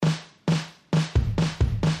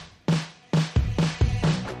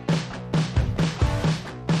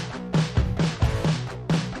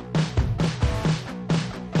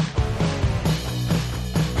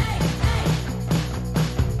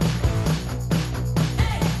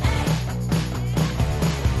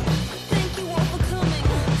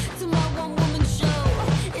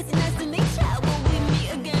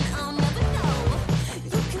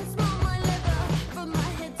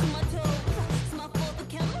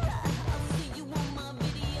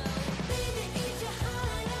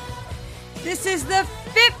This is the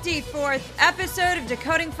 54th episode of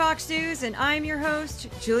Decoding Fox News, and I'm your host,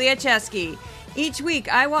 Julia Chesky. Each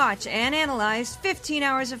week, I watch and analyze 15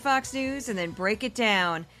 hours of Fox News and then break it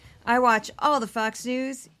down. I watch all the Fox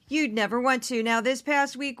News you'd never want to. Now, this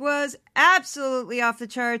past week was absolutely off the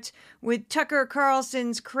charts with Tucker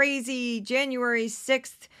Carlson's crazy January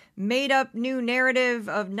 6th made-up new narrative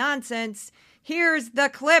of nonsense. Here's the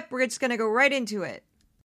clip. We're just going to go right into it.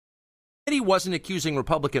 He wasn't accusing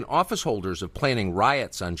Republican office holders of planning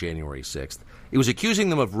riots on January 6th. He was accusing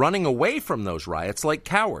them of running away from those riots like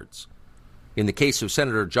cowards. In the case of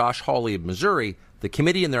Senator Josh Hawley of Missouri, the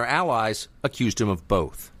committee and their allies accused him of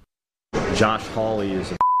both. Josh Hawley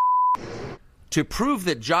is a To prove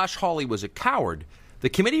that Josh Hawley was a coward, the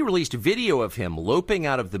committee released video of him loping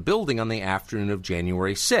out of the building on the afternoon of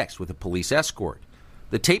January 6th with a police escort.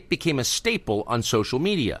 The tape became a staple on social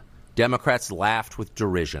media. Democrats laughed with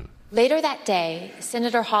derision. Later that day,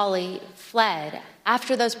 Senator Hawley fled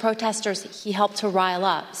after those protesters he helped to rile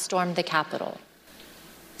up stormed the Capitol.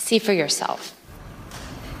 See for yourself.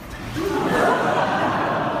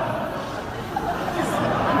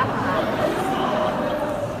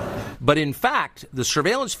 But in fact, the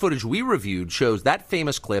surveillance footage we reviewed shows that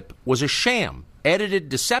famous clip was a sham, edited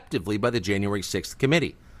deceptively by the January 6th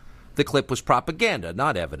committee. The clip was propaganda,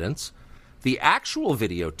 not evidence. The actual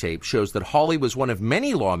videotape shows that Hawley was one of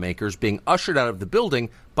many lawmakers being ushered out of the building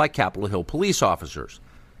by Capitol Hill police officers.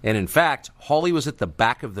 And in fact, Hawley was at the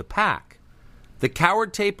back of the pack. The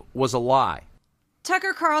coward tape was a lie.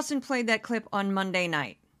 Tucker Carlson played that clip on Monday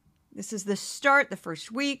night. This is the start, the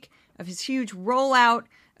first week, of his huge rollout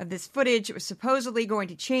of this footage. It was supposedly going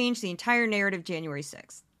to change the entire narrative January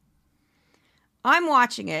 6th. I'm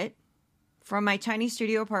watching it from my tiny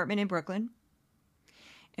studio apartment in Brooklyn.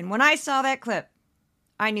 And when I saw that clip,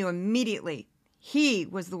 I knew immediately he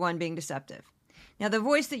was the one being deceptive. Now, the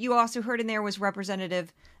voice that you also heard in there was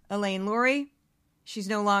Representative Elaine Lurie. She's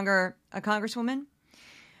no longer a congresswoman.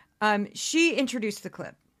 She introduced the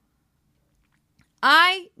clip.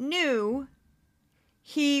 I knew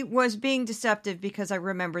he was being deceptive because I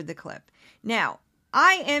remembered the clip. Now,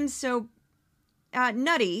 I am so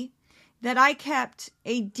nutty that I kept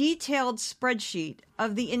a detailed spreadsheet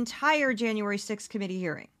of the entire January 6th committee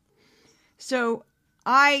hearing. So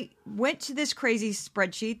I went to this crazy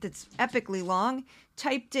spreadsheet that's epically long,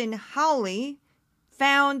 typed in Hawley,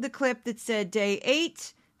 found the clip that said day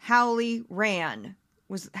 8, Hawley ran,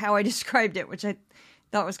 was how I described it, which I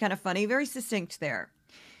thought was kind of funny, very succinct there.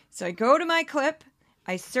 So I go to my clip,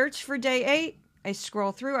 I search for day 8, I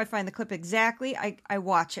scroll through, I find the clip exactly, I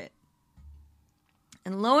watch it.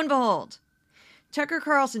 And lo and behold, Tucker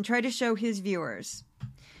Carlson tried to show his viewers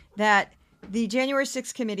that the January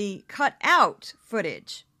 6th committee cut out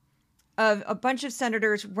footage of a bunch of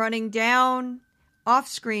senators running down off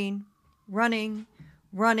screen, running,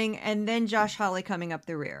 and then Josh Hawley coming up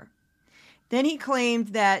the rear. Then he claimed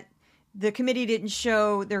that the committee didn't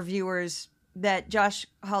show their viewers that Josh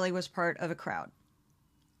Hawley was part of a crowd.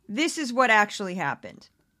 This is what actually happened.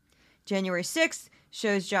 January 6th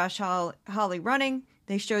shows Josh Hawley running.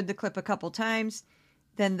 They showed the clip a couple times.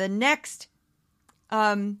 Then the next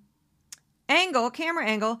camera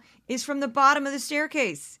angle, is from the bottom of the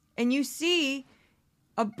staircase. And you see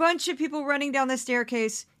a bunch of people running down the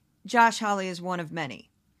staircase. Josh Hawley is one of many.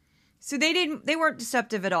 So they weren't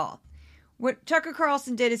deceptive at all. What Tucker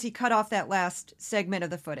Carlson did is he cut off that last segment of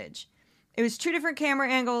the footage. It was two different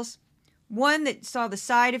camera angles. One that saw the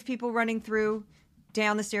side of people running through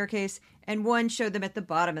down the staircase, and one showed them at the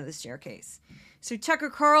bottom of the staircase. So Tucker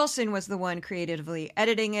Carlson was the one creatively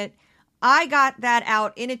editing it. I got that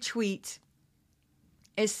out in a tweet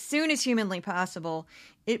as soon as humanly possible.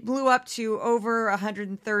 It blew up to over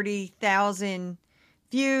 130,000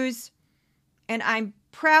 views. And I'm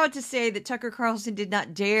proud to say that Tucker Carlson did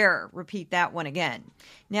not dare repeat that one again.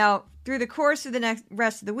 Now, through the course of the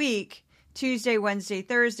rest of the week, Tuesday, Wednesday,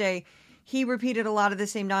 Thursday, he repeated a lot of the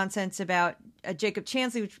same nonsense about Jacob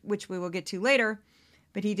Chansley, which we will get to later.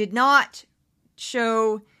 But he did not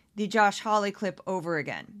show the Josh Hawley clip over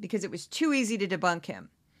again because it was too easy to debunk him.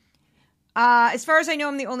 As far as I know,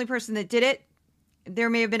 I'm the only person that did it. There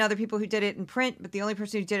may have been other people who did it in print, but the only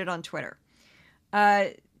person who did it on Twitter.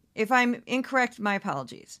 If I'm incorrect, my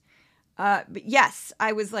apologies. But yes,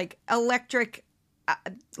 I was like electric,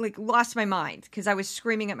 lost my mind because I was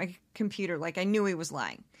screaming at my computer like I knew he was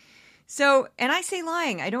lying. So, and I say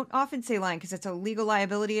lying. I don't often say lying because it's a legal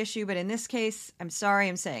liability issue, but in this case, I'm sorry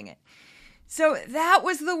I'm saying it. So that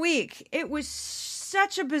was the week. It was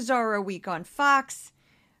such a bizarro week on Fox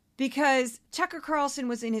because Tucker Carlson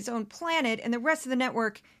was in his own planet and the rest of the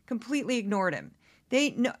network completely ignored him.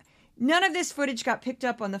 None of this footage got picked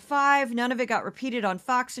up on the 5. None of it got repeated on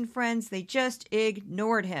Fox and Friends. They just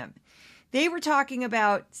ignored him. They were talking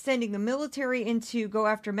about sending the military in to go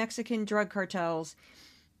after Mexican drug cartels.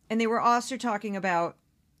 And they were also talking about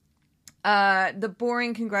the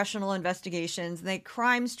boring congressional investigations, the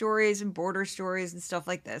crime stories and border stories and stuff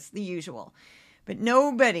like this, the usual. But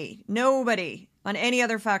nobody on any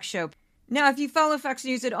other Fox show. Now, if you follow Fox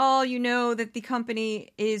News at all, you know that the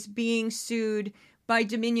company is being sued by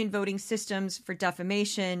Dominion Voting Systems for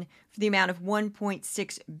defamation for the amount of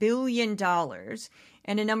 $1.6 billion.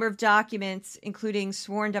 And a number of documents, including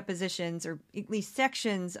sworn depositions, or at least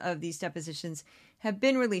sections of these depositions, have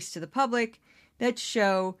been released to the public that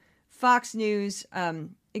show Fox News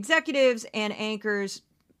executives and anchors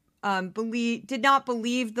did not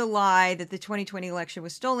believe the lie that the 2020 election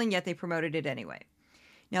was stolen, yet they promoted it anyway.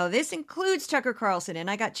 Now, this includes Tucker Carlson, and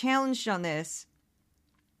I got challenged on this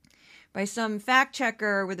by some fact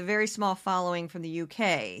checker with a very small following from the UK.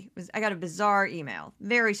 I got a bizarre email,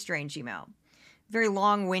 very strange email, very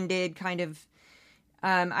long-winded, kind of,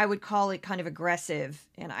 I would call it kind of aggressive.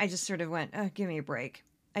 And I just sort of went, oh, give me a break.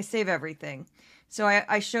 I save everything. So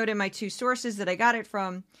I showed him my 2 sources that I got it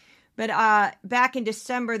from. But back in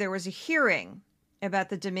December, there was a hearing about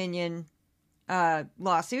the Dominion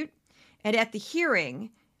lawsuit. And at the hearing,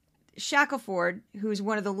 Shackelford, who's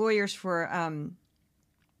one of the lawyers for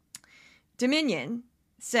Dominion,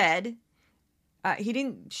 said he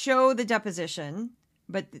didn't show the deposition,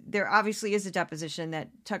 but there obviously is a deposition that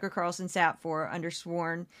Tucker Carlson sat for under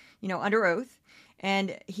oath.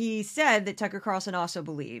 And he said that Tucker Carlson also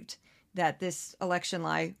believed that this election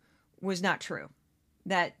lie was not true,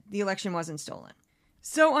 that the election wasn't stolen.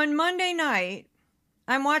 So on Monday night,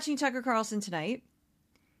 I'm watching Tucker Carlson tonight,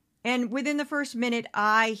 and within the first minute,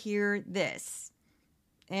 I hear this.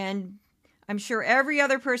 And I'm sure every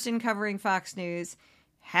other person covering Fox News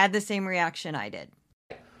had the same reaction I did.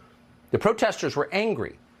 The protesters were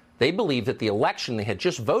angry. They believed that the election they had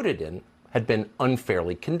just voted in had been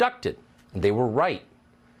unfairly conducted. And they were right.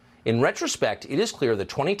 In retrospect, it is clear the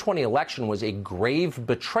 2020 election was a grave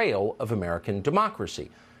betrayal of American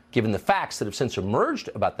democracy. Given the facts that have since emerged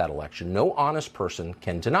about that election, no honest person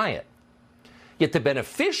can deny it. Yet the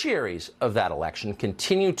beneficiaries of that election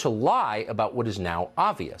continue to lie about what is now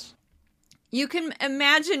obvious. You can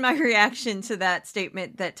imagine my reaction to that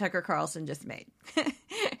statement that Tucker Carlson just made.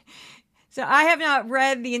 So I have not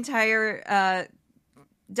read the entire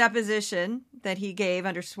deposition that he gave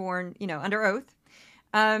under oath,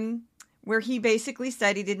 where he basically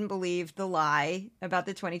said he didn't believe the lie about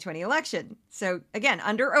the 2020 election. So again,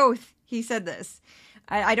 under oath, he said this.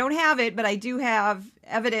 I don't have it, but I do have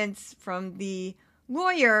evidence from the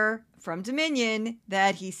lawyer from Dominion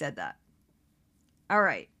that he said that. All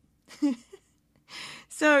right.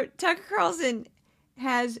 So Tucker Carlson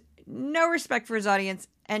has no respect for his audience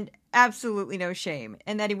and absolutely no shame,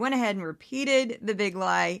 and that he went ahead and repeated the big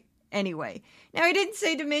lie anyway. Now, he didn't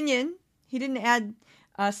say Dominion. He didn't add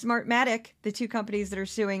Smartmatic, the 2 companies that are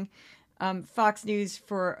suing Fox News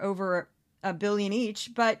for over $1 billion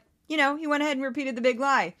each, but he went ahead and repeated the big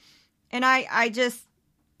lie. And I just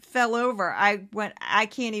fell over. I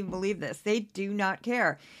can't even believe this. They do not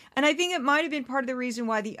care. And I think it might have been part of the reason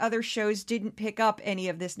why the other shows didn't pick up any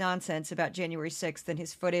of this nonsense about January 6th and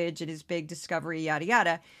his footage and his big discovery, yada,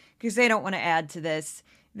 yada, because they don't want to add to this.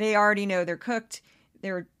 They already know they're cooked.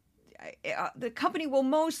 The company will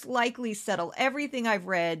most likely settle. Everything I've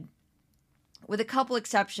read, with a couple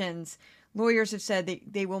exceptions, lawyers have said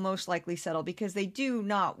they will most likely settle because they do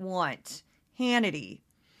not want Hannity,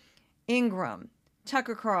 Ingram,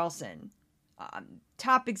 Tucker Carlson,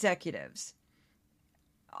 top executives,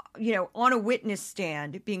 on a witness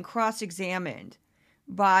stand being cross-examined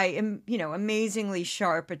by, amazingly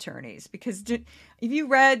sharp attorneys. Because if you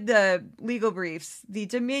read the legal briefs, the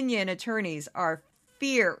Dominion attorneys are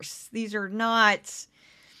fierce. These are not,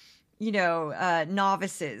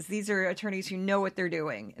 novices. These are attorneys who know what they're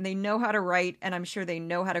doing, and they know how to write, and I'm sure they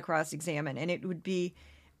know how to cross-examine. And it would be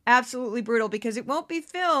absolutely brutal because it won't be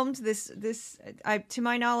filmed. To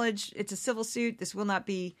my knowledge, it's a civil suit. This will not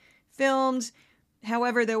be filmed.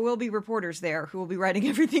 However, there will be reporters there who will be writing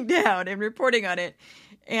everything down and reporting on it.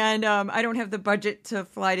 And I don't have the budget to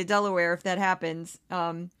fly to Delaware if that happens.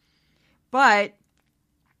 But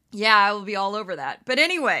yeah, I will be all over that. But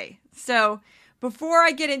anyway, so before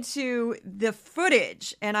I get into the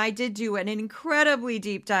footage, and I did do an incredibly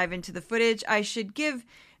deep dive into the footage, I should give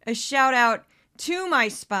a shout out to my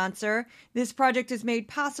sponsor. This project is made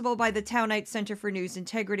possible by the Townite Center for News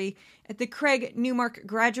Integrity at the Craig Newmark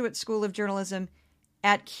Graduate School of Journalism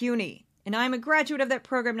at CUNY. And I'm a graduate of that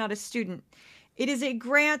program, not a student. It is a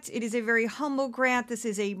grant. It is a very humble grant. This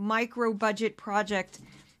is a micro budget project.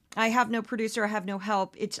 I have no producer. I have no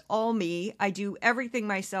help. It's all me. I do everything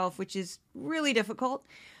myself, which is really difficult.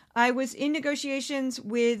 I was in negotiations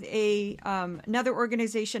with another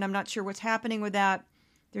organization. I'm not sure what's happening with that.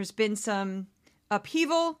 There's been some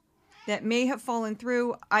upheaval that may have fallen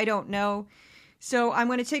through. I don't know. So I'm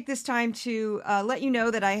going to take this time to let you know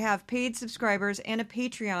that I have paid subscribers and a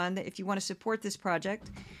Patreon that if you want to support this project.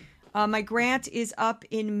 My grant is up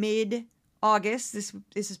in mid-August. This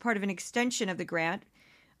is part of an extension of the grant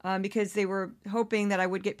because they were hoping that I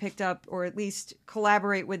would get picked up or at least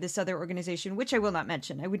collaborate with this other organization, which I will not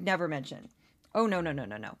mention. I would never mention. Oh,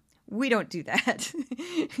 no. We don't do that.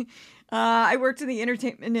 I worked in the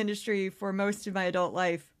entertainment industry for most of my adult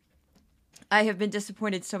life. I have been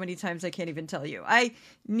disappointed so many times I can't even tell you. I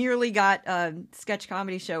nearly got a sketch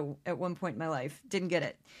comedy show at one point in my life. Didn't get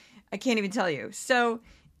it. I can't even tell you. So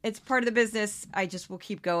it's part of the business. I just will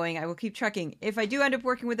keep going. I will keep trucking. If I do end up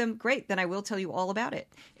working with them, great. Then I will tell you all about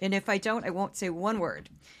it. And if I don't, I won't say one word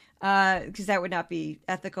because that would not be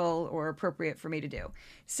ethical or appropriate for me to do.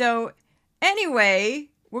 So anyway,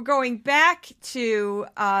 we're going back to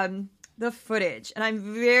the footage. And I'm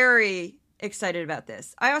very excited about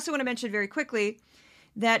this. I also want to mention very quickly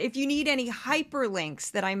that if you need any hyperlinks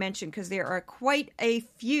that I mentioned, because there are quite a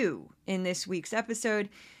few in this week's episode,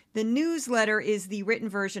 the newsletter is the written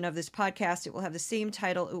version of this podcast. It will have the same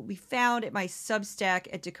title. It will be found at my Substack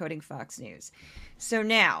at Decoding Fox News. So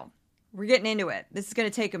now we're getting into it. This is going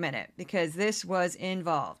to take a minute because this was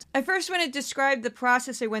involved. I first want to describe the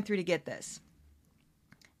process I went through to get this.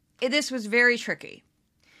 This was very tricky.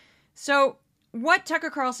 So what Tucker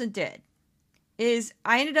Carlson did is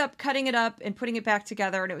I ended up cutting it up and putting it back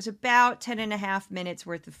together, and it was about 10 and a half minutes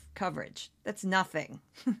worth of coverage. That's nothing.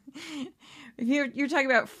 You're talking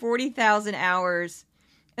about 40,000 hours.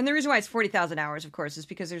 And the reason why it's 40,000 hours, of course, is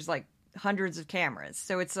because there's like hundreds of cameras.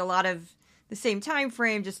 So it's a lot of the same time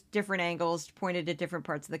frame, just different angles pointed at different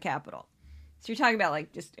parts of the Capitol. So you're talking about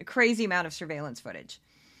like just a crazy amount of surveillance footage.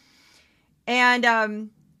 And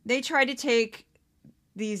they tried to take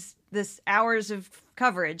this hours of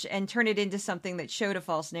coverage and turn it into something that showed a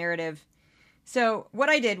false narrative. So what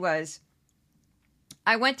I did was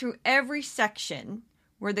I went through every section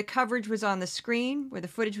where the coverage was on the screen, where the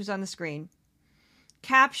footage was on the screen,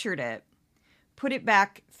 captured it, put it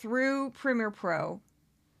back through Premiere Pro,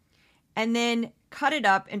 and then cut it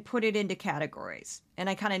up and put it into categories. And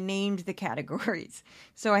I kind of named the categories.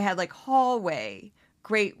 So I had like hallway,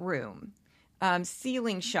 great room,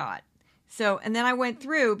 ceiling shot. So, and then I went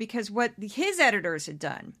through because what his editors had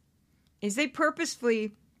done is they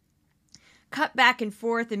purposefully cut back and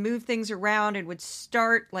forth and move things around and would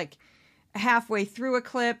start like halfway through a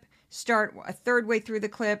clip, start a third way through the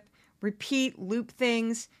clip, repeat, loop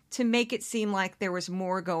things to make it seem like there was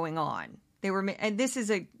more going on. And this is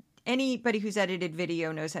anybody who's edited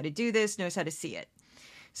video knows how to do this, knows how to see it.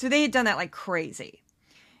 So they had done that like crazy.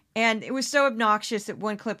 And it was so obnoxious that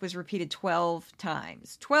one clip was repeated 12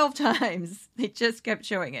 times. 12 times. They just kept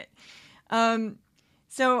showing it.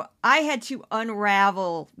 So I had to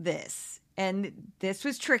unravel this. And this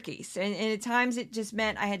was tricky. And at times it just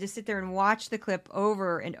meant I had to sit there and watch the clip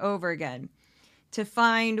over and over again to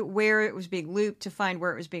find where it was being looped, to find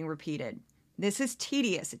where it was being repeated. This is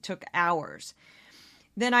tedious. It took hours.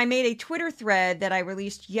 Then I made a Twitter thread that I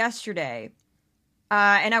released yesterday.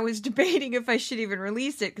 And I was debating if I should even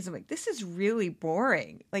release it because I'm like, this is really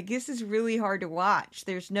boring. Like, this is really hard to watch.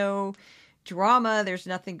 There's no drama. There's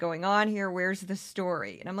nothing going on here. Where's the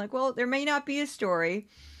story? And I'm like, well, there may not be a story,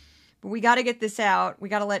 but we got to get this out. We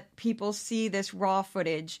got to let people see this raw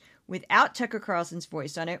footage without Tucker Carlson's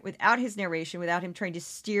voice on it, without his narration, without him trying to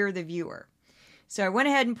steer the viewer. So I went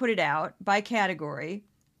ahead and put it out by category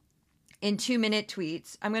in 2-minute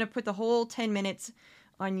tweets. I'm going to put the whole 10 minutes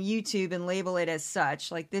on YouTube and label it as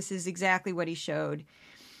such. Like, this is exactly what he showed.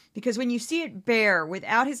 Because when you see it bare,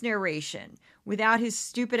 without his narration, without his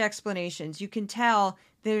stupid explanations, you can tell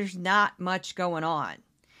there's not much going on.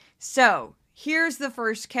 So here's the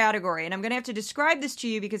first category. And I'm going to have to describe this to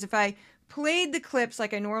you because if I played the clips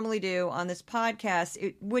like I normally do on this podcast,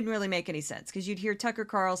 it wouldn't really make any sense because you'd hear Tucker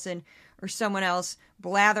Carlson or someone else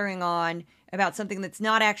blathering on about something that's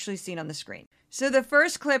not actually seen on the screen. So the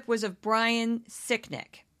first clip was of Brian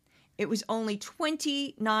Sicknick. It was only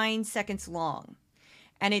 29 seconds long.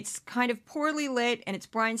 And it's kind of poorly lit, and it's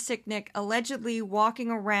Brian Sicknick allegedly walking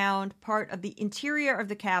around part of the interior of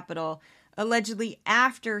the Capitol, allegedly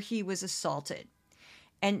after he was assaulted.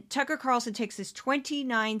 And Tucker Carlson takes this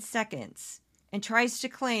 29 seconds and tries to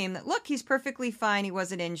claim that, look, he's perfectly fine, he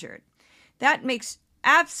wasn't injured. That makes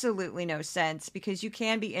absolutely no sense because you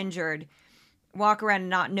can be injured walk around and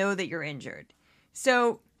not know that you're injured.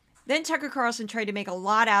 So then Tucker Carlson tried to make a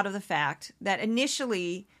lot out of the fact that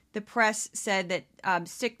initially the press said that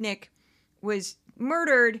Sicknick was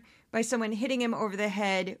murdered by someone hitting him over the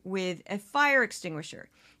head with a fire extinguisher.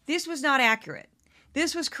 This was not accurate.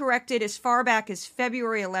 This was corrected as far back as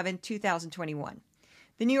February 11, 2021.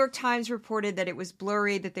 The New York Times reported that it was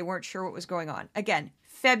blurry, that they weren't sure what was going on. Again,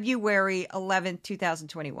 February 11,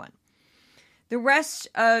 2021. The rest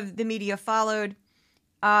of the media followed,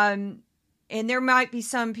 and there might be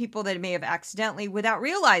some people that may have accidentally, without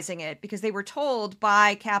realizing it, because they were told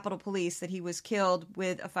by Capitol Police that he was killed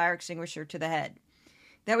with a fire extinguisher to the head.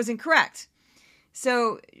 That was incorrect.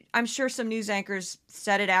 So I'm sure some news anchors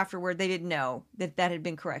said it afterward. They didn't know that that had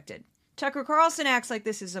been corrected. Tucker Carlson acts like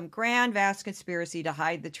this is some grand, vast conspiracy to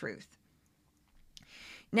hide the truth.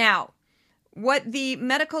 Now, what the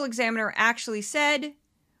medical examiner actually said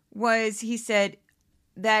was he said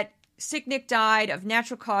that Sicknick died of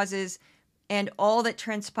natural causes and all that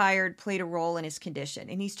transpired played a role in his condition.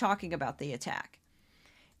 And he's talking about the attack.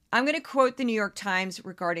 I'm going to quote the New York Times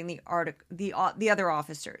regarding the article, the other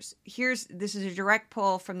officers. This is a direct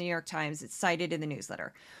pull from the New York Times. It's cited in the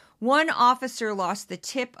newsletter. One officer lost the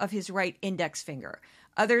tip of his right index finger.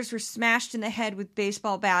 Others were smashed in the head with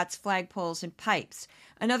baseball bats, flagpoles, and pipes.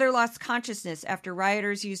 Another lost consciousness after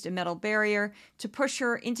rioters used a metal barrier to push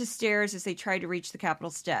her into stairs as they tried to reach the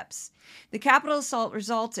Capitol steps. The Capitol assault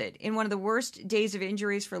resulted in one of the worst days of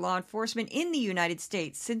injuries for law enforcement in the United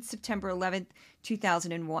States since September 11,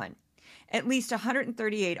 2001. At least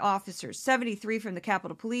 138 officers, 73 from the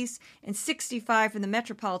Capitol Police and 65 from the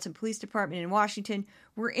Metropolitan Police Department in Washington,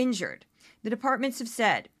 were injured. The departments have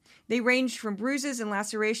said they ranged from bruises and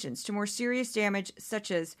lacerations to more serious damage such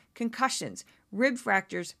as concussions, rib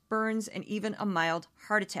fractures, burns, and even a mild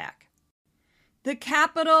heart attack. The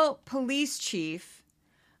Capitol Police Chief,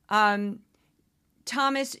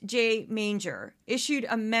 Thomas J. Manger, issued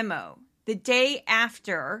a memo the day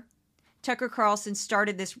after Tucker Carlson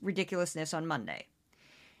started this ridiculousness on Monday.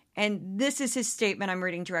 And this is his statement. I'm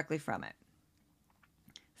reading directly from it.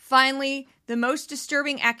 Finally, the most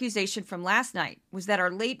disturbing accusation from last night was that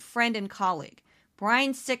our late friend and colleague,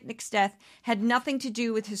 Brian Sicknick's death, had nothing to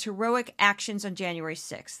do with his heroic actions on January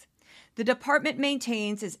 6th. The department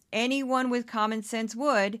maintains, as anyone with common sense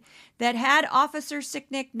would, that had Officer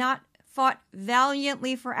Sicknick not fought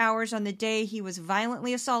valiantly for hours on the day he was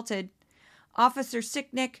violently assaulted, Officer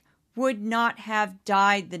Sicknick would not have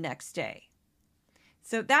died the next day.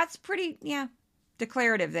 So that's pretty,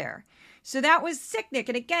 declarative there. So that was Sicknick.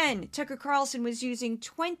 And again, Tucker Carlson was using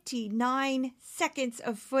 29 seconds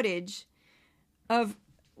of footage of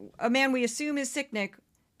a man we assume is Sicknick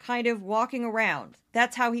kind of walking around.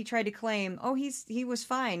 That's how he tried to claim, he was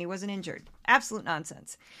fine. He wasn't injured. Absolute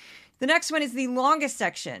nonsense. The next one is the longest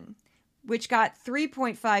section, which got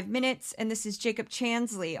 3.5 minutes. And this is Jacob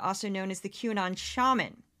Chansley, also known as the QAnon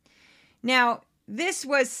shaman. Now, this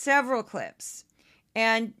was several clips,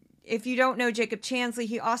 and if you don't know Jacob Chansley,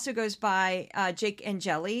 he also goes by Jake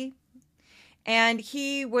Angeli, and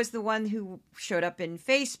he was the one who showed up in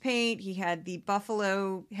face paint. He had the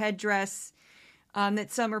buffalo headdress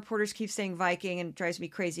that some reporters keep saying Viking, and it drives me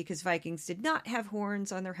crazy because Vikings did not have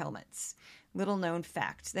horns on their helmets. Little known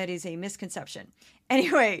fact. That is a misconception.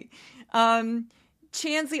 Anyway,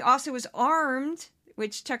 Chansley also was armed,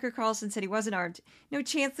 which Tucker Carlson said he wasn't armed. No,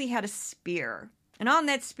 Chansley had a spear. And on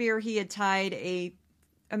that spear, he had tied a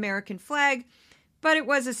American flag, but it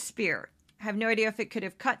was a spear. I have no idea if it could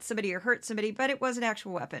have cut somebody or hurt somebody, but it was an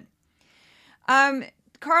actual weapon.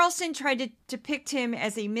 Carlson tried to depict him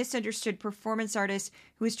as a misunderstood performance artist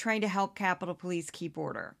who was trying to help Capitol Police keep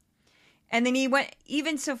order. And then he went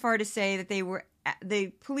even so far to say that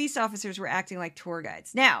the police officers were acting like tour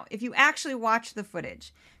guides. Now, if you actually watch the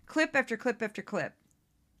footage, clip after clip after clip,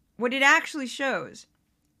 what it actually shows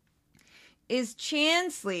is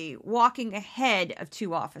Chansley walking ahead of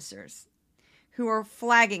two officers who are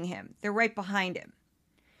flagging him. They're right behind him.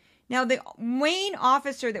 Now, the main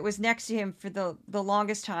officer that was next to him for the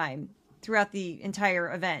longest time throughout the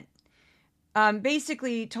entire event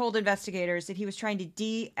basically told investigators that he was trying to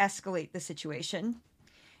de-escalate the situation.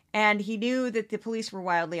 And he knew that the police were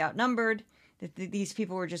wildly outnumbered, that these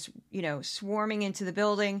people were just, swarming into the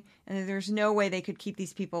building, and that there's no way they could keep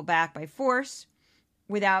these people back by force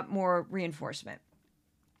without more reinforcement.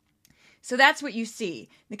 So that's what you see.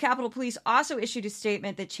 The Capitol Police also issued a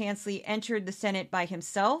statement that Chansley entered the Senate by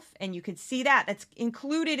himself, and you can see that. That's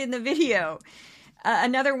included in the video.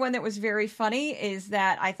 Another one that was very funny is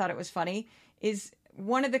that, I thought it was funny, is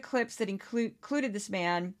one of the clips that included this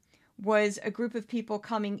man was a group of people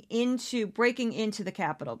breaking into the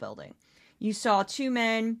Capitol building. You saw two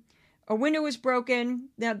men A window was broken.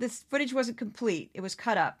 Now, this footage wasn't complete. It was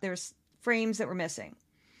cut up. There's frames that were missing.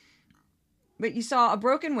 But you saw a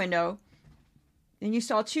broken window, and you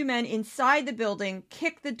saw two men inside the building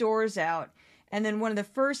kick the doors out. And then one of the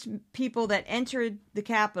first people that entered the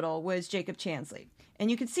Capitol was Jacob Chansley.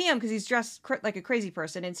 And you can see him because he's dressed like a crazy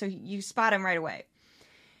person, and so you spot him right away.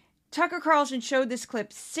 Tucker Carlson showed this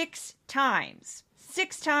clip 6 times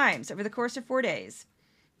over the course of 4 days,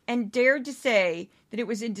 and dared to say that it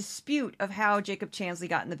was in dispute of how Jacob Chansley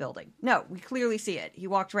got in the building. No, we clearly see it. He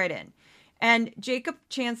walked right in. And Jacob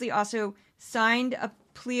Chansley also signed a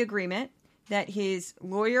plea agreement that his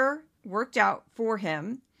lawyer worked out for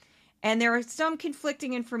him. And there is some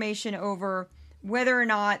conflicting information over whether or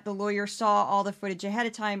not the lawyer saw all the footage ahead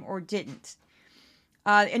of time or didn't.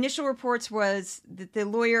 Initial reports was that the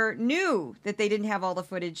lawyer knew that they didn't have all the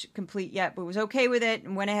footage complete yet, but was okay with it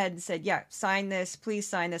and went ahead and said, yeah, sign this, please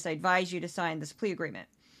sign this. I advise you to sign this plea agreement.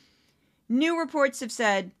 New reports have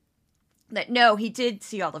said that no, he did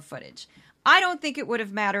see all the footage. I don't think it would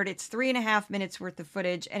have mattered. It's 3.5 minutes worth of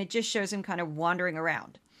footage, and it just shows him kind of wandering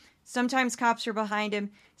around. Sometimes cops are behind him.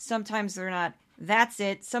 Sometimes they're not. That's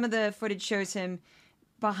it. Some of the footage shows him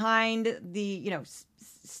behind the,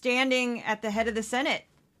 standing at the head of the Senate.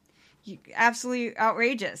 Absolutely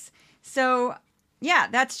outrageous. So, yeah,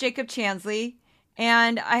 that's Jacob Chansley.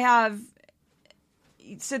 And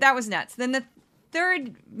so that was nuts. Then the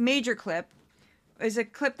third major clip is a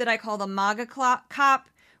clip that I call the MAGA cop,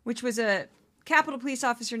 which was a Capitol Police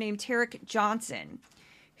officer named Tarek Johnson,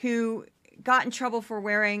 who got in trouble for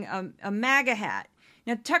wearing a MAGA hat.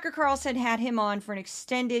 Now, Tucker Carlson had him on for an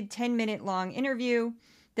extended 10-minute long interview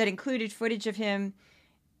that included footage of him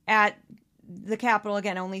at the Capitol,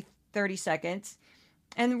 again, only 30 seconds.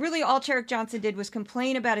 And really all Tarek Johnson did was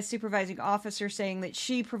complain about a supervising officer saying that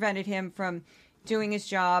she prevented him from doing his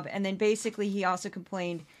job. And then basically he also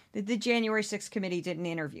complained that the January 6th committee didn't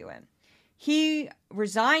interview him. He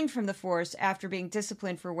resigned from the force after being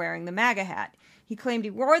disciplined for wearing the MAGA hat. He claimed he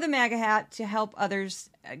wore the MAGA hat to help others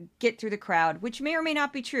get through the crowd, which may or may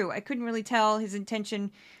not be true. I couldn't really tell his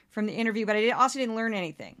intention from the interview, but I also didn't learn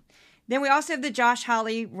anything. Then we also have the Josh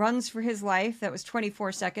Hawley runs for his life. That was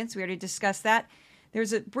 24 seconds. We already discussed that.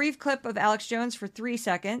 There's a brief clip of Alex Jones for 3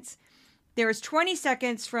 seconds. There was 20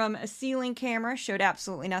 seconds from a ceiling camera, showed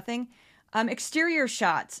absolutely nothing. Exterior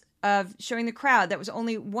shots of showing the crowd. That was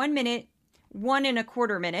only 1 minute,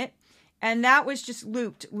 1.25 minutes. And that was just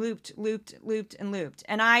looped.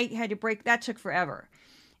 And I had to break, that took forever.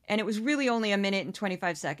 And it was really only 1 minute and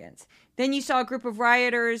 25 seconds. Then you saw a group of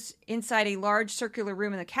rioters inside a large circular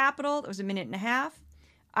room in the Capitol. That was 1.5 minutes.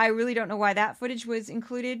 I really don't know why that footage was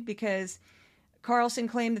included, because Carlson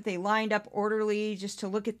claimed that they lined up orderly just to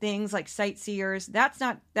look at things like sightseers. That's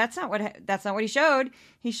not what he showed.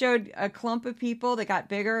 He showed a clump of people that got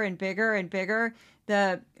bigger and bigger and bigger.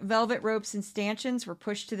 The velvet ropes and stanchions were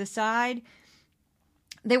pushed to the side.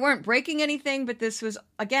 They weren't breaking anything, but this was,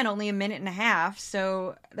 again, only 1.5 minutes,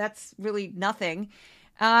 so that's really nothing.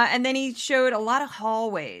 And then he showed a lot of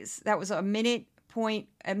hallways. That was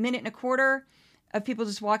 1.25 minutes of people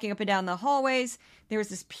just walking up and down the hallways. There was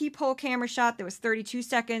this peephole camera shot that was 32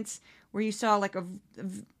 seconds where you saw like a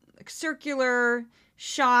circular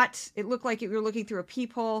shot. It looked like you were looking through a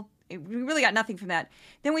peephole. We really got nothing from that.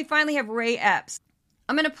 Then we finally have Ray Epps.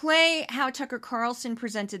 I'm going to play how Tucker Carlson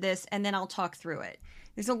presented this, and then I'll talk through it.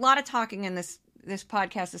 There's a lot of talking in this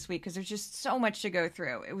podcast this week because there's just so much to go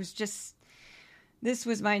through. This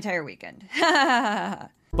was my entire weekend.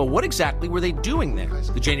 But what exactly were they doing there?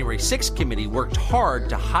 The January 6th committee worked hard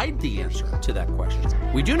to hide the answer to that question.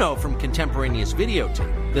 We do know from contemporaneous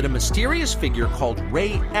videotape that a mysterious figure called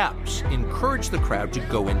Ray Epps encouraged the crowd to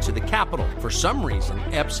go into the Capitol. For some reason,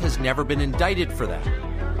 Epps has never been indicted for that.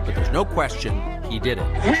 But there's no question he did it.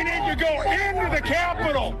 We need to go into the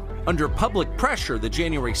Capitol! Under public pressure, the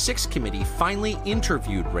January 6th committee finally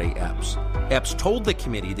interviewed Ray Epps. Epps told the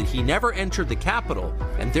committee that he never entered the Capitol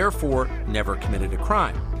and therefore never committed a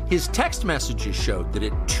crime. His text messages showed that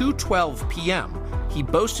at 2:12 p.m., he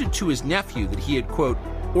boasted to his nephew that he had, quote,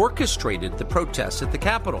 orchestrated the protests at the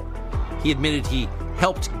Capitol. He admitted he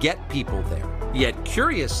helped get people there. Yet,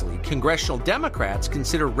 curiously, congressional Democrats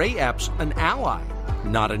consider Ray Epps an ally,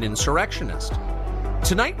 not an insurrectionist.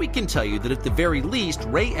 Tonight we can tell you that at the very least,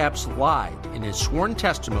 Ray Epps lied in his sworn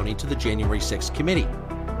testimony to the January 6th committee.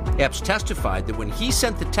 Epps testified that when he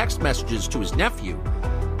sent the text messages to his nephew,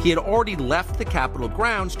 he had already left the Capitol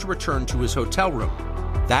grounds to return to his hotel room.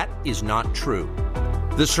 That is not true.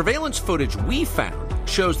 The surveillance footage we found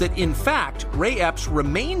shows that, in fact, Ray Epps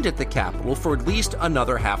remained at the Capitol for at least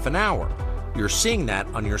another half an hour. You're seeing that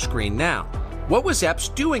on your screen now. What was Epps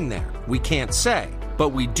doing there? We can't say.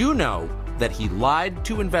 But we do know that he lied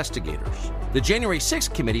to investigators. The January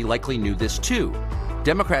 6th committee likely knew this too.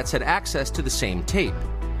 Democrats had access to the same tape,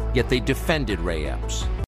 yet they defended Ray Epps.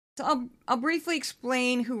 So I'll briefly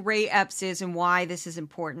explain who Ray Epps is and why this is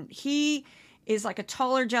important. He is like a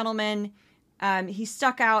taller gentleman. He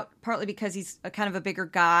stuck out partly because he's a kind of a bigger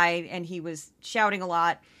guy and he was shouting a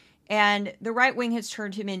lot. And the right wing has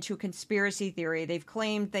turned him into a conspiracy theory. They've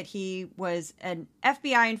claimed that he was an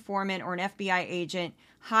FBI informant or an FBI agent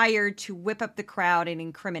hired to whip up the crowd and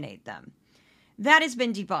incriminate them. That has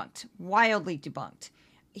been debunked, wildly debunked.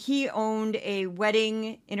 He owned a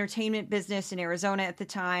wedding entertainment business in Arizona at the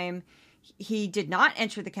time. He did not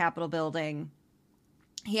enter the Capitol building.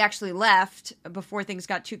 He actually left before things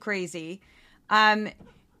got too crazy.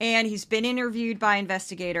 And he's been interviewed by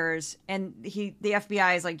investigators, and the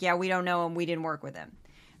FBI is like, yeah, we don't know him. We didn't work with him.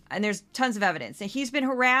 And there's tons of evidence. And he's been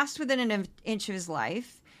harassed within an inch of his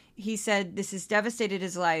life. He said this has devastated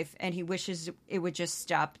his life, and he wishes it would just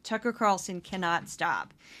stop. Tucker Carlson cannot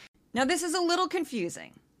stop. Now, this is a little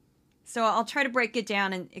confusing. So I'll try to break it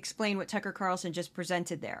down and explain what Tucker Carlson just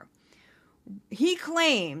presented there.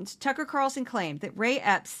 Tucker Carlson claimed that Ray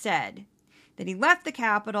Epps said that he left the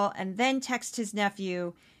Capitol and then texted his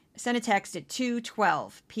nephew, sent a text at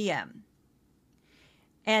 2:12 p.m.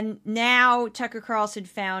 And now Tucker Carlson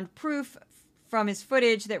found proof from his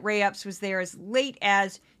footage that Ray Epps was there as late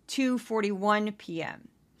as 2:41 p.m.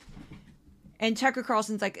 And Tucker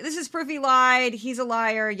Carlson's like, this is proof he lied, he's a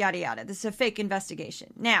liar, yada yada. This is a fake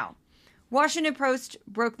investigation. Now, Washington Post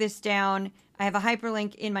broke this down. I have a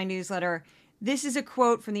hyperlink in my newsletter. This is a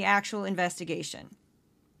quote from the actual investigation.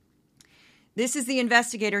 This is the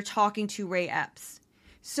investigator talking to Ray Epps.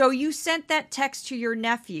 So you sent that text to your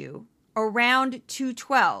nephew around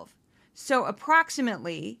 2:12. So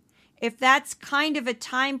approximately, if that's kind of a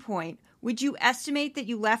time point, would you estimate that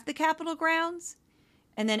you left the Capitol grounds?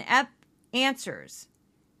 And then Epps answers,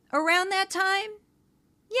 around that time?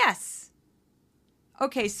 Yes.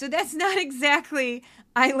 Okay, so that's not exactly,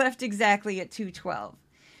 I left exactly at 2:12.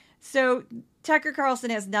 So Tucker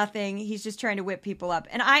Carlson has nothing. He's just trying to whip people up.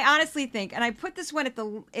 And I honestly think, and I put this one at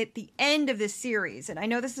the end of this series, and I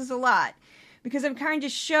know this is a lot, because I'm trying to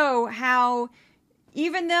show how,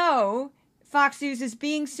 even though Fox News is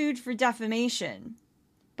being sued for defamation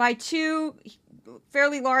by two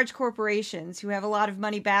fairly large corporations who have a lot of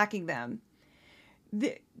money backing them,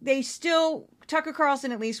 they still, Tucker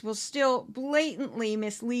Carlson at least, will still blatantly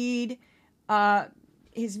mislead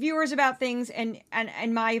his viewers about things and,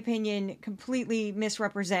 in my opinion, completely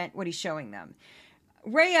misrepresent what he's showing them.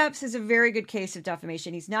 Ray Epps is a very good case of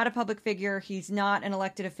defamation. He's not a public figure. He's not an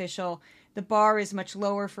elected official. The bar is much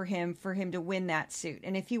lower for him to win that suit.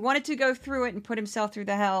 And if he wanted to go through it and put himself through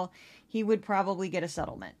the hell, he would probably get a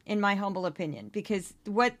settlement, in my humble opinion, because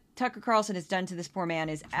what Tucker Carlson has done to this poor man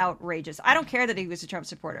is outrageous. I don't care that he was a Trump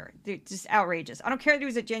supporter. It's just outrageous. I don't care that he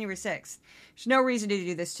was at January 6th. There's no reason to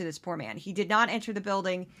do this to this poor man. He did not enter the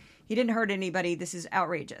building. He didn't hurt anybody. This is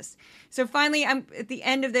outrageous. So finally, at the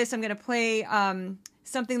end of this, I'm going to play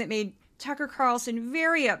something that made Tucker Carlson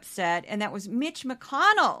very upset, and that was Mitch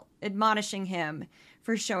McConnell admonishing him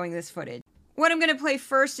for showing this footage. What I'm going to play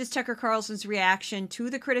first is Tucker Carlson's reaction to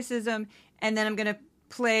the criticism, and then I'm going to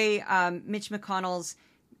play Mitch McConnell's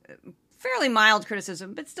fairly mild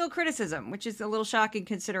criticism, but still criticism, which is a little shocking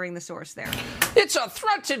considering the source there. It's a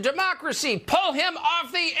threat to democracy. Pull him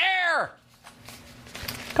off the air.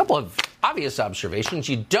 A couple of obvious observations.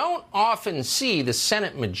 You don't often see the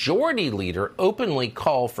Senate Majority Leader openly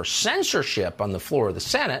call for censorship on the floor of the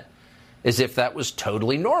Senate, as if that was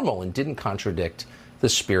totally normal and didn't contradict the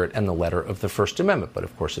spirit and the letter of the First Amendment, but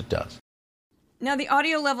of course it does. Now, the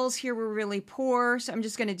audio levels here were really poor, so I'm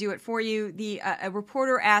just going to do it for you. A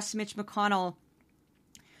reporter asked Mitch McConnell,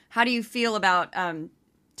 how do you feel about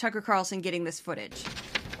Tucker Carlson getting this footage?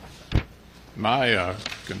 My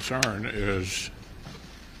concern is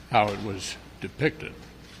how it was depicted,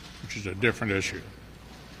 which is a different issue.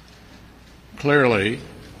 Clearly,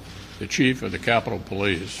 the chief of the Capitol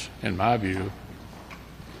Police, in my view,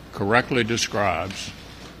 correctly describes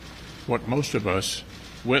what most of us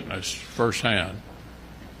witnessed firsthand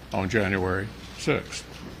on January 6th.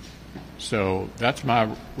 So that's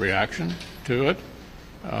my reaction to it.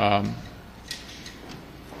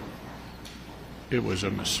 It was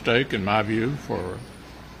a mistake, in my view, for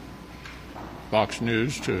Fox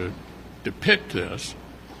News to depict this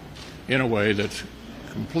in a way that's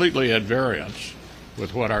completely at variance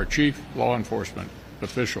with what our chief law enforcement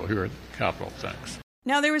official here at the Capitol thinks.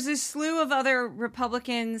 Now, there was this slew of other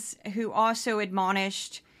Republicans who also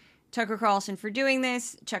admonished Tucker Carlson for doing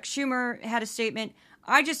this. Chuck Schumer had a statement.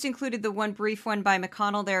 I just included the one brief one by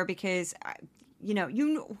McConnell there because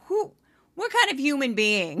what kind of human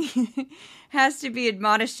being has to be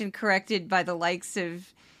admonished and corrected by the likes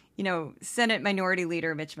of, Senate Minority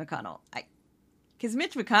Leader Mitch McConnell? Because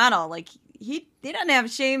Mitch McConnell, he doesn't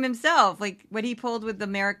have shame himself. Like what he pulled with the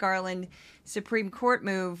Merrick Garland Supreme Court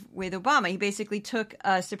move with Obama. He basically took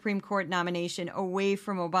a Supreme Court nomination away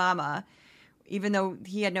from Obama, even though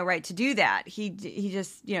he had no right to do that. He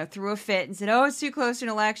just, threw a fit and said, oh, it's too close to an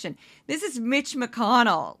election. This is Mitch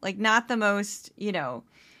McConnell, not the most,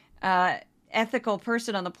 ethical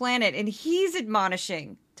person on the planet. And he's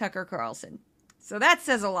admonishing Tucker Carlson. So that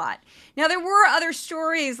says a lot. Now, there were other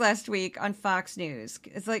stories last week on Fox News.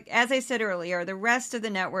 It's as I said earlier, the rest of the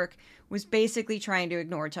network was basically trying to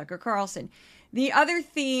ignore Tucker Carlson. The other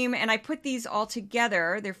theme, and I put these all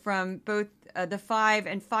together, they're from both The Five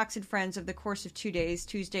and Fox and Friends over the course of 2 days,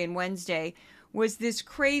 Tuesday and Wednesday, was this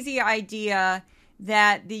crazy idea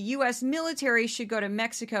that the U.S. military should go to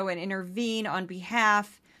Mexico and intervene on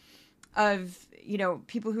behalf of,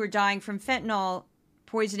 people who are dying from fentanyl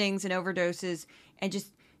poisonings and overdoses, and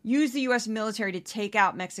just use the U.S. military to take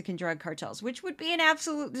out Mexican drug cartels, which would be an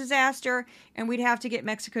absolute disaster, and we'd have to get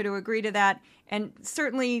Mexico to agree to that. And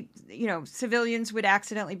certainly, civilians would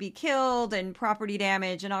accidentally be killed and property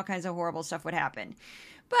damage and all kinds of horrible stuff would happen.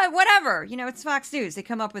 But whatever, it's Fox News. They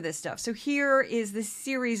come up with this stuff. So here is this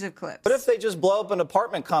series of clips. What if they just blow up an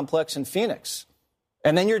apartment complex in Phoenix?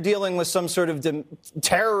 And then you're dealing with some sort of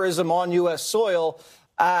terrorism on U.S. soil.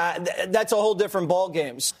 That's a whole different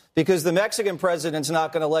ballgame, because the Mexican president's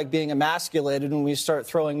not going to like being emasculated when we start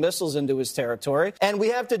throwing missiles into his territory. And we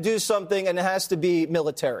have to do something, and it has to be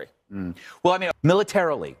military. Well,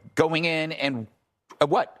 militarily, going in and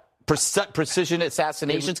precision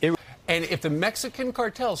assassinations. And if the Mexican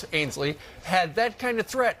cartels, Ainsley, had that kind of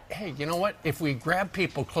threat, hey, you know what? If we grab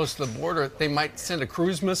people close to the border, they might send a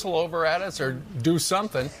cruise missile over at us or do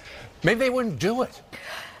something. Maybe they wouldn't do it.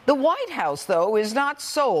 The White House, though, is not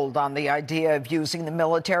sold on the idea of using the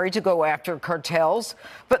military to go after cartels.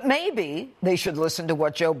 But maybe they should listen to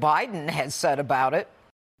what Joe Biden has said about it.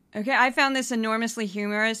 Okay, I found this enormously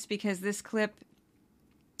humorous because this clip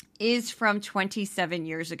is from 27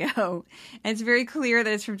 years ago. And it's very clear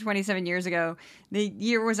that it's from 27 years ago. The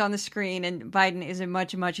year was on the screen, and Biden is a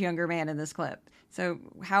much, much younger man in this clip. So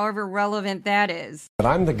however relevant that is. But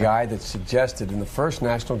I'm the guy that suggested in the first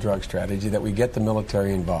national drug strategy that we get the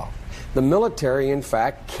military involved. The military, in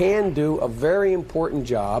fact, can do a very important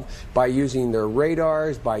job by using their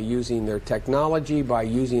radars, by using their technology, by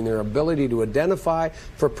using their ability to identify,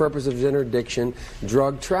 for purposes of interdiction,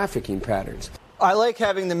 drug trafficking patterns. I like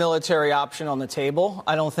having the military option on the table.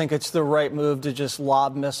 I don't think it's the right move to just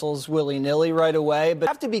lob missiles willy-nilly right away. But you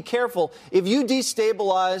have to be careful. If you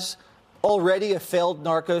destabilize already a failed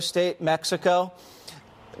narco state, Mexico,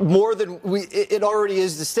 more than it already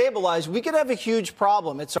is destabilized, we could have a huge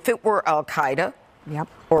problem. If it were Al-Qaeda,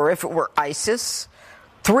 or if it were ISIS,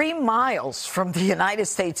 3 miles from the United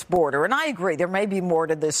States border, and I agree, there may be more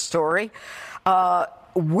to this story,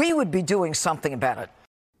 we would be doing something about it.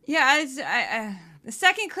 Yeah, the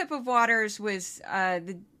second clip of Waters was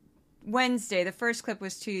the Wednesday. The first clip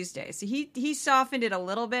was Tuesday. So he softened it a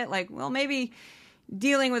little bit, maybe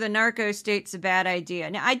dealing with a narco state's a bad idea.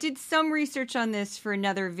 Now, I did some research on this for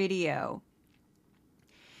another video,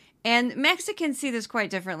 and Mexicans see this quite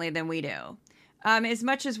differently than we do. As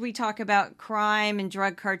much as we talk about crime and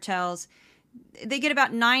drug cartels, they get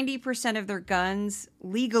about 90% of their guns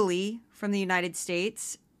legally from the United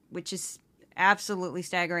States, which is absolutely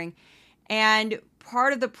staggering. And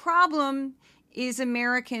part of the problem is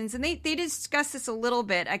Americans, and they discuss this a little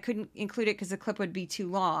bit. I couldn't include it because the clip would be too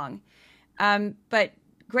long. But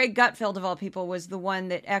Greg Gutfeld, of all people, was the one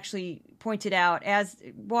that actually pointed out, as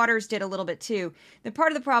Waters did a little bit too, that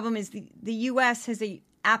part of the problem is the U.S. has an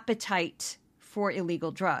appetite for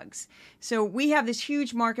illegal drugs. So we have this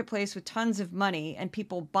huge marketplace with tons of money and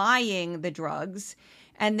people buying the drugs.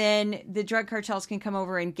 And then the drug cartels can come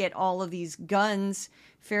over and get all of these guns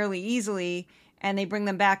fairly easily, and they bring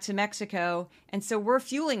them back to Mexico. And so we're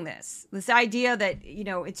fueling this idea that,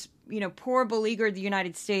 it's, poor beleaguered the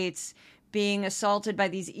United States being assaulted by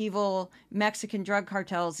these evil Mexican drug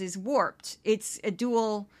cartels is warped. It's a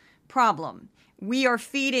dual problem. We are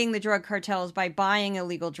feeding the drug cartels by buying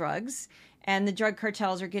illegal drugs, and the drug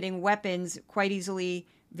cartels are getting weapons quite easily,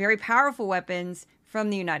 very powerful weapons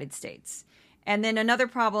from the United States. And then another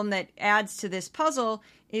problem that adds to this puzzle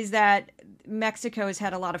is that Mexico has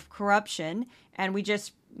had a lot of corruption. And we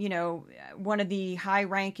just, one of the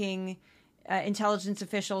high-ranking intelligence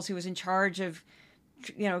officials who was in charge of,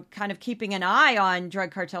 kind of keeping an eye on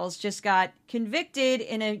drug cartels just got convicted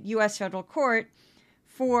in a U.S. federal court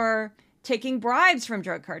for taking bribes from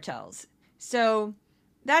drug cartels. So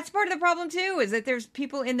that's part of the problem, too, is that there's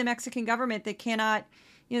people in the Mexican government that cannot,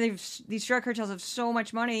 these drug cartels have so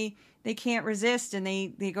much money, they can't resist, and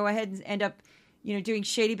they go ahead and end up, doing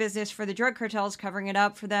shady business for the drug cartels, covering it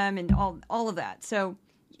up for them, and all of that. So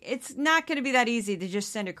it's not going to be that easy to just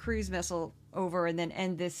send a cruise missile over and then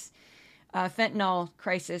end this fentanyl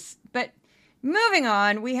crisis. But moving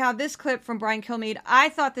on, we have this clip from Brian Kilmeade. I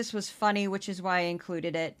thought this was funny, which is why I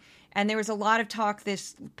included it. And there was a lot of talk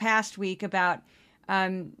this past week about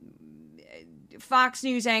Fox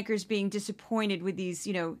News anchors being disappointed with these,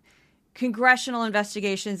 congressional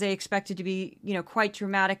investigations. They expected to be, quite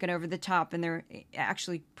dramatic and over the top, and they're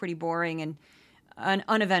actually pretty boring and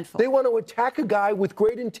uneventful. They want to attack a guy with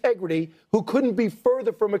great integrity who couldn't be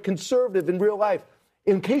further from a conservative in real life.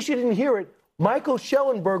 In case you didn't hear it, Michael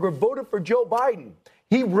Schellenberger voted for Joe Biden.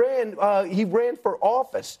 He ran for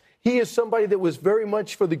office. He is somebody that was very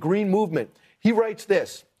much for the green movement. He writes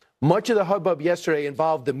this: much of the hubbub yesterday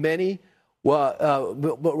involved the many.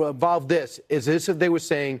 Involved this. Is this if they were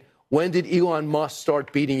saying, when did Elon Musk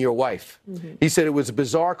start beating your wife? Mm-hmm. He said it was a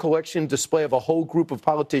bizarre collection display of a whole group of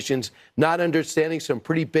politicians not understanding some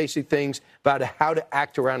pretty basic things about how to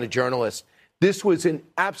act around a journalist. This was an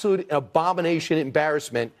absolute abomination,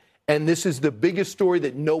 embarrassment, and this is the biggest story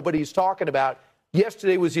that nobody's talking about.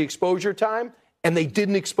 Yesterday was the exposure time, and they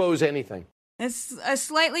didn't expose anything. It's a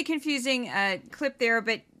slightly confusing clip there,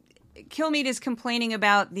 but Kilmeade is complaining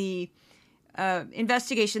about the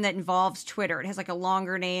investigation that involves Twitter. It has like a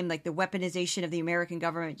longer name, like the weaponization of the American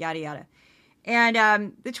government, yada, yada.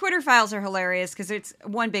 And the Twitter files are hilarious because it's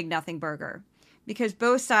one big nothing burger, because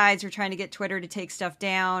both sides are trying to get Twitter to take stuff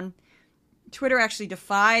down. Twitter actually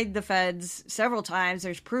defied the feds several times.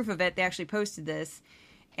 There's proof of it. They actually posted this.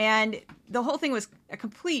 And the whole thing was a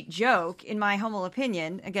complete joke, in my humble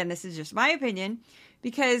opinion. Again, this is just my opinion,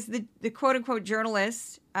 because the quote-unquote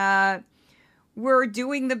journalists were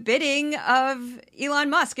doing the bidding of Elon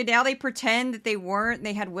Musk. And now they pretend that they weren't.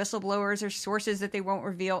 They had whistleblowers or sources that they won't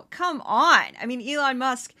reveal. Come on. I mean, Elon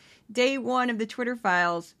Musk, day one of the Twitter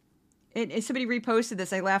files, and somebody reposted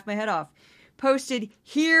this. I laughed my head off. Posted,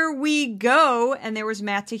 "Here we go." And there was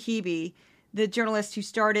Matt Taibbi, the journalist who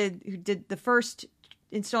did the first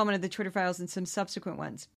installment of the Twitter files and some subsequent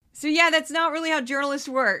ones. So yeah, that's not really how journalists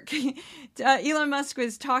work. Elon Musk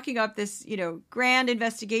was talking up this, grand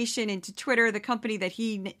investigation into Twitter, the company that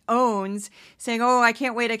he owns, saying, "Oh, I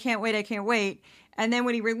can't wait, I can't wait, I can't wait." And then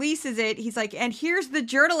when he releases it, he's like, "And here's the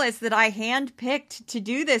journalist that I handpicked to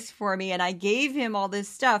do this for me, and I gave him all this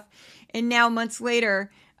stuff." And now months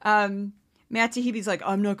later, Matt Taibbi's like,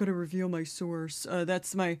 "I'm not going to reveal my source.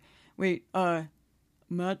 That's my Matt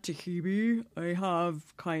Taibbi. I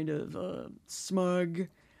have kind of a smug,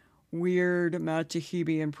 weird Matt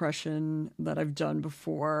Taibbi impression that I've done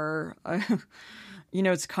before.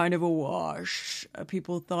 It's kind of a wash.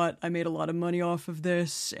 People thought I made a lot of money off of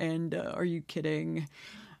this, and are you kidding?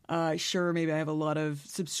 Sure, maybe I have a lot of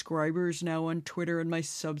subscribers now on Twitter and my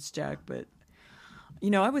Substack, but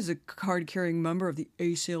I was a card-carrying member of the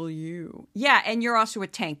ACLU." Yeah, and you're also a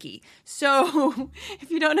tanky. So if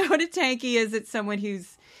you don't know what a tanky is, it's someone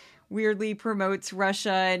who's weirdly promotes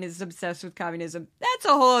Russia and is obsessed with communism. That's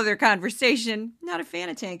a whole other conversation. Not a fan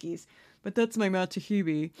of tankies. But that's my Matt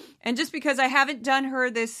Taibbi. And just because I haven't done her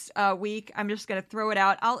this week, I'm just going to throw it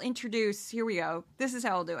out. I'll introduce. Here we go. This is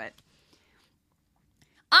how I'll do it.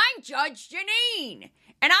 I'm Judge Janine,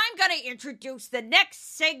 and I'm going to introduce the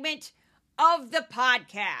next segment of the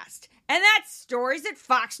podcast, and that's stories that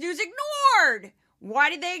Fox News ignored. Why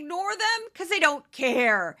did they ignore them? Because they don't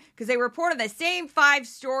care. Because they report on the same 5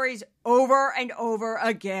 stories over and over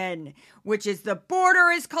again, which is the border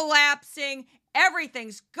is collapsing,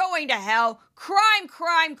 everything's going to hell, crime,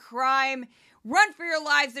 crime, crime, run for your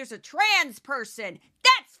lives, there's a trans person.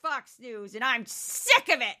 That's Fox News, and I'm sick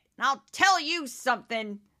of it. And I'll tell you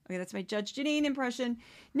something. Okay, that's my Judge Janine impression.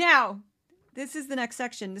 Now, this is the next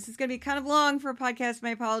section. This is going to be kind of long for a podcast. My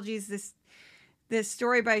apologies. This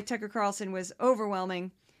story by Tucker Carlson was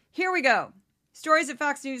overwhelming. Here we go. Stories that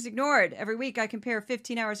Fox News ignored. Every week I compare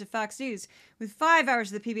 15 hours of Fox News with 5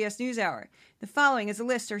 hours of the PBS NewsHour. The following is a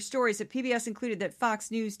list of stories that PBS included that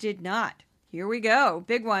Fox News did not. Here we go.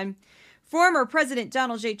 Big one. Former President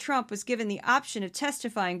Donald J. Trump was given the option of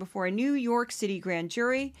testifying before a New York City grand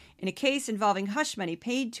jury in a case involving hush money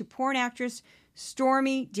paid to porn actress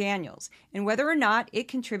Stormy Daniels, and whether or not it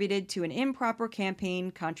contributed to an improper campaign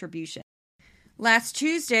contribution. Last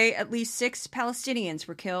Tuesday, at least 6 Palestinians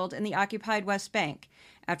were killed in the occupied West Bank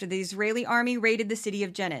after the Israeli army raided the city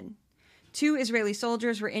of Jenin. 2 Israeli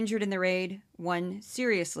soldiers were injured in the raid, 1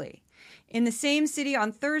 seriously. In the same city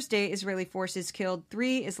on Thursday, Israeli forces killed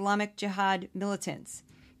 3 Islamic Jihad militants.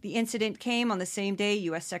 The incident came on the same day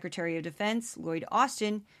U.S. Secretary of Defense Lloyd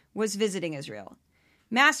Austin was visiting Israel.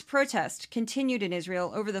 Mass protest continued in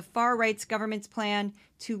Israel over the far-right's government's plan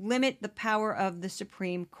to limit the power of the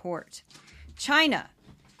Supreme Court. China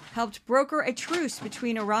helped broker a truce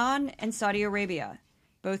between Iran and Saudi Arabia.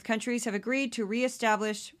 Both countries have agreed to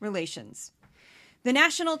reestablish relations. The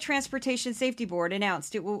National Transportation Safety Board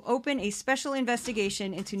announced it will open a special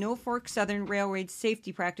investigation into Norfolk Southern Railroad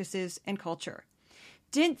safety practices and culture.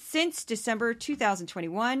 Since December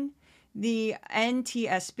 2021, the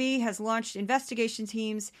NTSB has launched investigation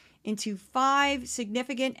teams into 5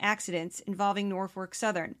 significant accidents involving Norfolk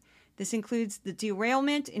Southern. This includes the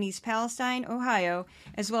derailment in East Palestine, Ohio,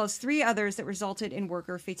 as well as 3 others that resulted in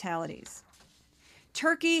worker fatalities.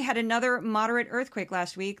 Turkey had another moderate earthquake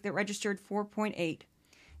last week that registered 4.8.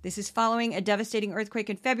 This is following a devastating earthquake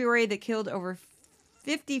in February that killed over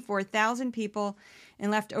 54,000 people and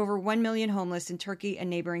left over 1 million homeless in Turkey and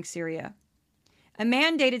neighboring Syria. A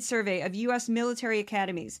mandated survey of U.S. military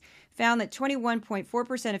academies found that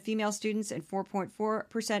 21.4% of female students and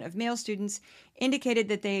 4.4% of male students indicated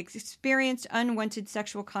that they experienced unwanted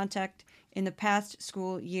sexual contact in the past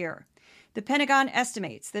school year. The Pentagon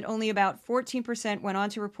estimates that only about 14% went on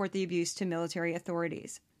to report the abuse to military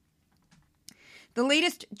authorities. The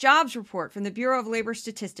latest jobs report from the Bureau of Labor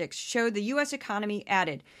Statistics showed the U.S. economy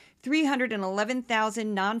added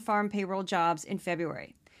 311,000 non-farm payroll jobs in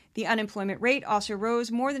February. The unemployment rate also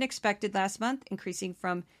rose more than expected last month, increasing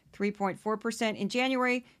from 3.4% in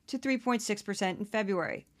January to 3.6% in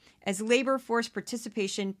February, as labor force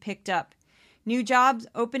participation picked up. New job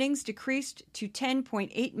openings decreased to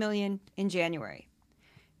 10.8 million in January.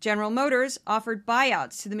 General Motors offered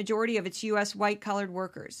buyouts to the majority of its U.S. white-collar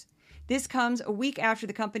workers. This comes a week after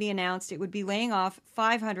the company announced it would be laying off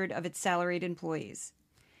 500 of its salaried employees.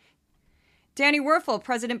 Danny Werfel,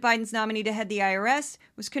 President Biden's nominee to head the IRS,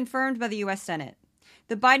 was confirmed by the U.S. Senate.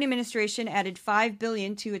 The Biden administration added $5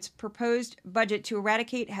 billion to its proposed budget to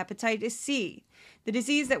eradicate hepatitis C. The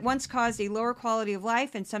disease that once caused a lower quality of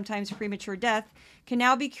life and sometimes premature death can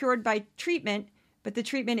now be cured by treatment, but the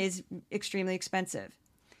treatment is extremely expensive.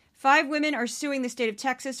 5 women are suing the state of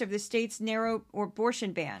Texas over the state's narrow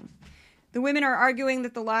abortion ban. The women are arguing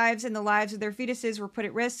that the lives and the lives of their fetuses were put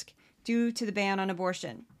at risk due to the ban on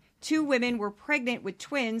abortion. 2 women were pregnant with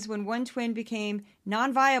twins when one twin became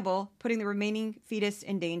non-viable, putting the remaining fetus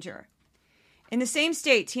in danger. In the same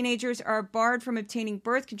state, teenagers are barred from obtaining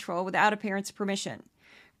birth control without a parent's permission.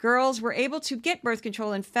 Girls were able to get birth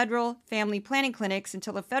control in federal family planning clinics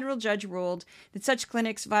until a federal judge ruled that such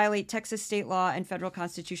clinics violate Texas state law and federal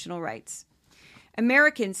constitutional rights.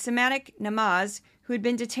 American Samanik Namaz, who had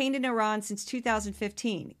been detained in Iran since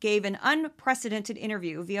 2015, gave an unprecedented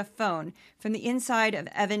interview via phone from the inside of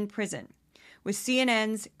Evin prison with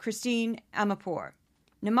CNN's Christine Amanpour.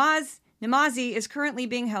 Namazi is currently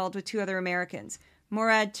being held with 2 other Americans,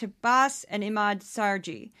 Morad Tabas and Imad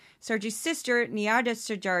Sarji. Sarji's sister, Niarda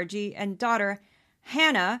Sarji, and daughter,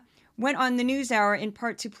 Hannah, went on the NewsHour in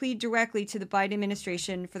part to plead directly to the Biden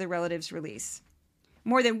administration for the relatives' release.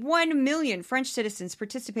 More than 1 million French citizens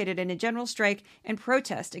participated in a general strike and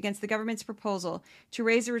protest against the government's proposal to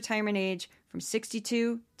raise the retirement age from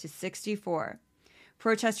 62 to 64.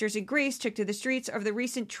 Protesters in Greece took to the streets over the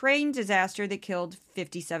recent train disaster that killed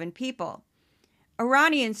 57 people.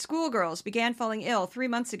 Iranian schoolgirls began falling ill 3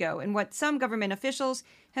 months ago in what some government officials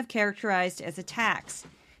have characterized as attacks.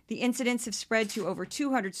 The incidents have spread to over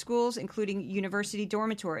 200 schools, including university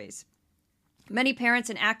dormitories. Many parents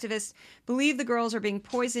and activists believe the girls are being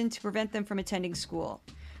poisoned to prevent them from attending school.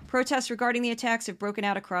 Protests regarding the attacks have broken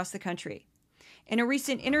out across the country. In a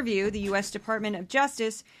recent interview, the U.S. Department of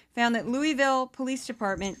Justice found that Louisville Police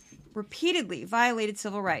Department repeatedly violated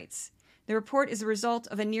civil rights. The report is the result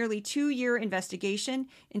of a nearly 2-year investigation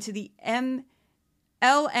into the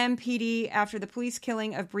LMPD after the police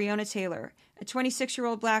killing of Breonna Taylor, a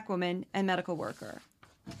 26-year-old black woman and medical worker.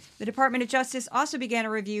 The Department of Justice also began a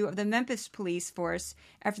review of the Memphis police force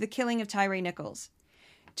after the killing of Tyree Nichols.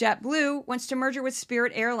 JetBlue wants to merge with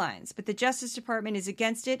Spirit Airlines, but the Justice Department is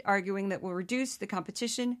against it, arguing that will reduce the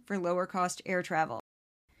competition for lower-cost air travel.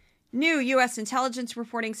 New U.S. intelligence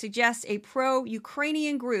reporting suggests a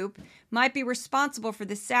pro-Ukrainian group might be responsible for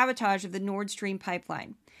the sabotage of the Nord Stream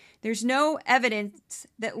pipeline. There's no evidence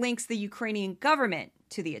that links the Ukrainian government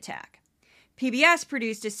to the attack. PBS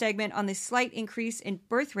produced a segment on the slight increase in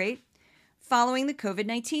birth rate following the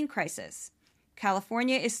COVID-19 crisis.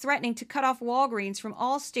 California is threatening to cut off Walgreens from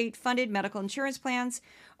all state-funded medical insurance plans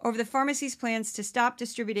over the pharmacy's plans to stop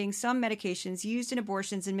distributing some medications used in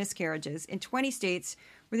abortions and miscarriages in 20 states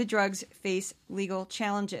where the drugs face legal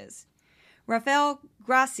challenges. Rafael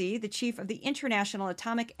Grossi, the chief of the International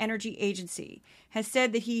Atomic Energy Agency, has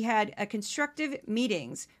said that he had constructive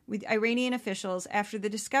meetings with Iranian officials after the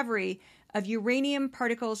discovery of uranium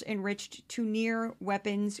particles enriched to near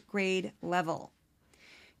weapons-grade level.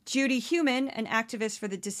 Judy Heumann, an activist for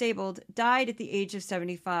the disabled, died at the age of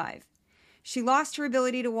 75. She lost her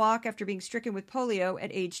ability to walk after being stricken with polio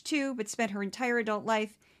at age 2, but spent her entire adult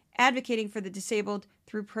life advocating for the disabled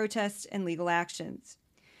through protests and legal actions.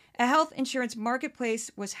 A health insurance marketplace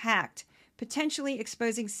was hacked, potentially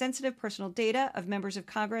exposing sensitive personal data of members of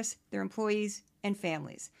Congress, their employees, and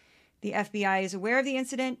families. The FBI is aware of the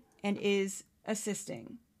incident and is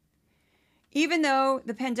assisting. Even though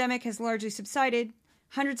the pandemic has largely subsided,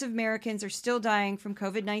 hundreds of Americans are still dying from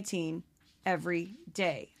COVID-19 every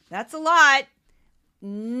day. That's a lot.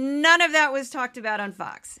 None of that was talked about on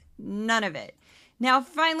Fox. None of it. Now,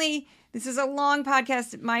 finally, this is a long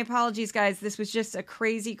podcast. My apologies, guys. This was just a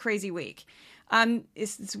crazy, crazy week.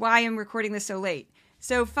 It's why I'm recording this so late.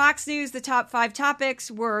 So Fox News, the top 5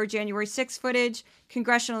 topics were January 6th footage,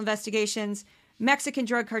 congressional investigations, Mexican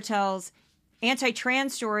drug cartels,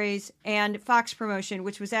 anti-trans stories, and Fox promotion,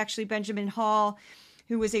 which was actually Benjamin Hall,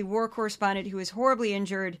 who was a war correspondent who was horribly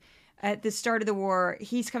injured at the start of the war.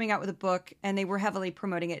 He's coming out with a book, and they were heavily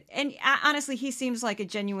promoting it. And honestly, he seems like a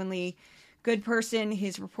genuinely good person.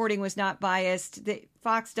 His reporting was not biased.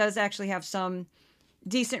 Fox does actually have some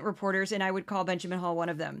decent reporters, and I would call Benjamin Hall one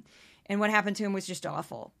of them. And what happened to him was just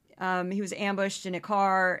awful. He was ambushed in a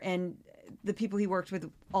car, and the people he worked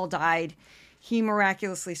with all died. He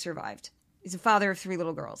miraculously survived. He's a father of 3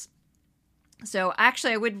 little girls. So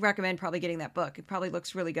actually, I would recommend probably getting that book. It probably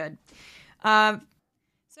looks really good.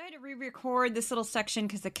 So I had to re-record this little section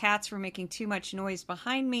because the cats were making too much noise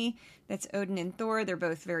behind me. That's Odin and Thor. They're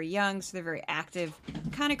both very young, so they're very active.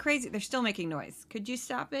 Kind of crazy. They're still making noise. Could you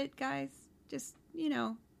stop it, guys? Just,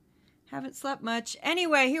 haven't slept much.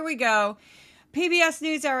 Anyway, here we go. PBS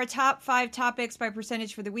NewsHour top 5 topics by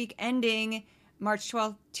percentage for the week ending March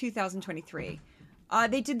 12th, 2023.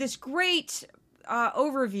 They did this great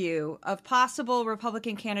overview of possible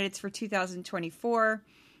Republican candidates for 2024.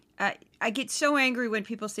 I get so angry when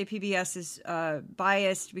people say PBS is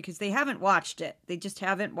biased because they haven't watched it. They just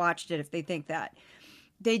haven't watched it if they think that.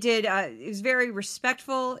 They did, it was very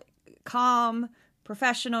respectful, calm,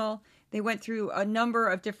 professional. They went through a number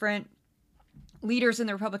of different leaders in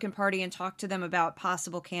the Republican Party and talked to them about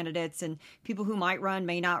possible candidates and people who might run,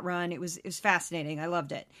 may not run. It was fascinating. I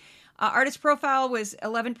loved it. Artist Profile was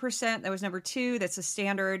 11%. That was number 2. That's a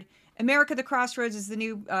standard. America the Crossroads is the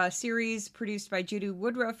new series produced by Judy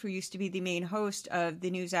Woodruff, who used to be the main host of the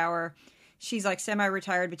NewsHour. She's like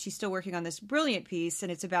semi-retired, but she's still working on this brilliant piece,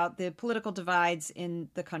 and it's about the political divides in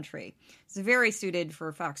the country. It's very suited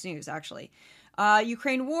for Fox News, actually.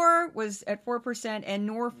 Ukraine War was at 4%, and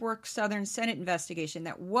Norfolk Southern Senate investigation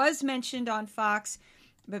that was mentioned on Fox,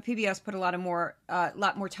 but PBS put a lot more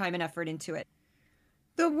time and effort into it.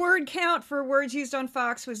 The word count for words used on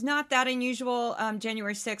Fox was not that unusual.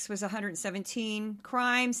 January 6th was 117.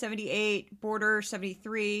 Crime, 78. Border,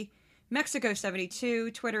 73. Mexico,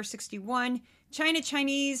 72. Twitter, 61.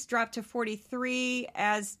 Chinese dropped to 43,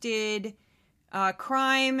 as did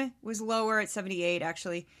crime was lower at 78,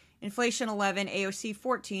 actually. Inflation, 11. AOC,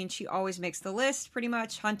 14. She always makes the list, pretty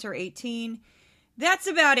much. Hunter, 18. That's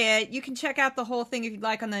about it. You can check out the whole thing if you'd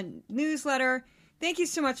like on the newsletter. Thank you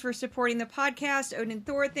so much for supporting the podcast. Odin and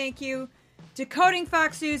Thor, thank you. Decoding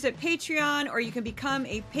Fox News at Patreon, or you can become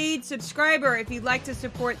a paid subscriber if you'd like to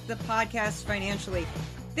support the podcast financially.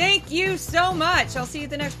 Thank you so much. I'll see you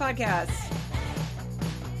at the next podcast.